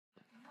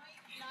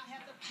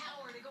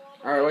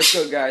Alright, what's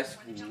good, guys?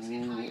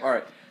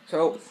 Alright,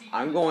 so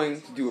I'm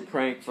going to do a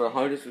prank for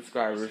 100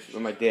 subscribers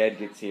when my dad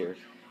gets here.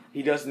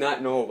 He does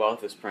not know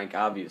about this prank,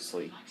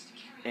 obviously.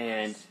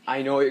 And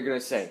I know what you're going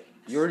to say.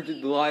 You already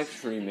did the live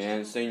stream,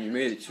 man, saying you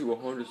made it to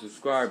 100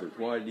 subscribers.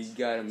 Why did you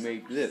gotta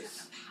make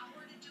this?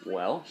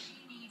 Well,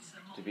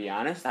 to be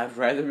honest, I'd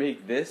rather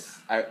make this.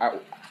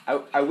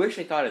 I wish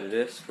I thought of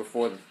this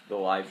before the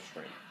live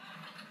stream,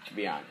 to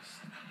be honest.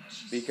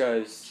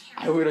 Because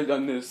I would have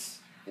done this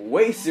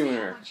way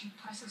sooner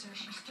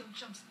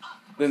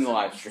than the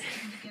live stream.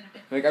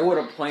 Like, I would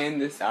have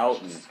planned this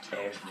out and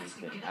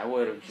everything. I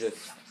would have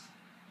just...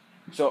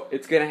 So,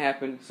 it's gonna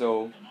happen,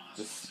 so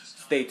just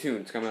stay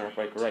tuned. It's coming up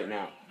like right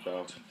now,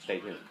 so stay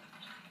tuned.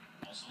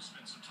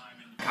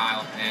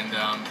 Kyle,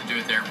 and to do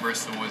it there in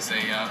Bristol was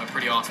a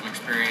pretty awesome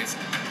experience.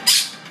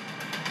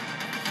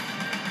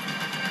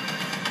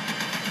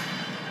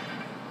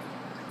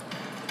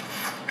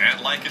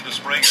 And like in the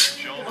spring,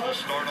 Eric Jones will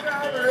start on the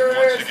pole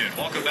once again.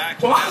 Welcome back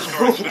to the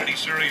NASCAR Xfinity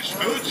Series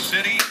Food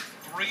City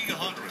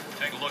 300.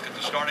 Take a look at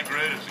the starting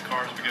grid as the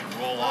cars begin to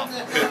roll off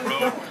the pit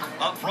road.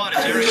 Up front,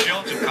 it's Eric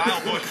Jones and Kyle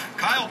Busch.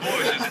 Kyle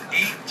Busch is an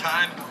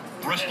 8-time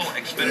Bristol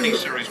Xfinity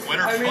Series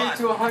winner, but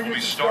will be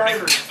starting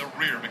in the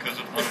rear because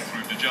of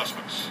unapproved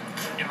adjustments.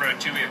 In row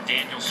 2, we have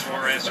Daniel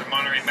Suarez from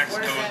Monterrey,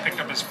 Mexico, who picked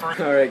up his first.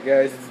 Alright,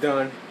 guys, it's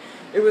done.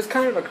 It was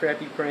kind of a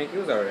crappy prank. It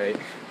was alright.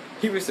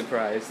 He was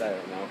surprised. I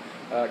don't know.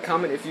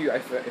 Comment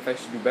if I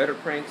should do better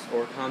pranks,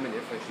 or comment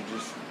if I should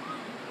just,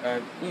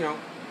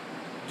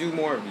 do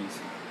more of these.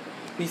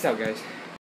 Peace out, guys.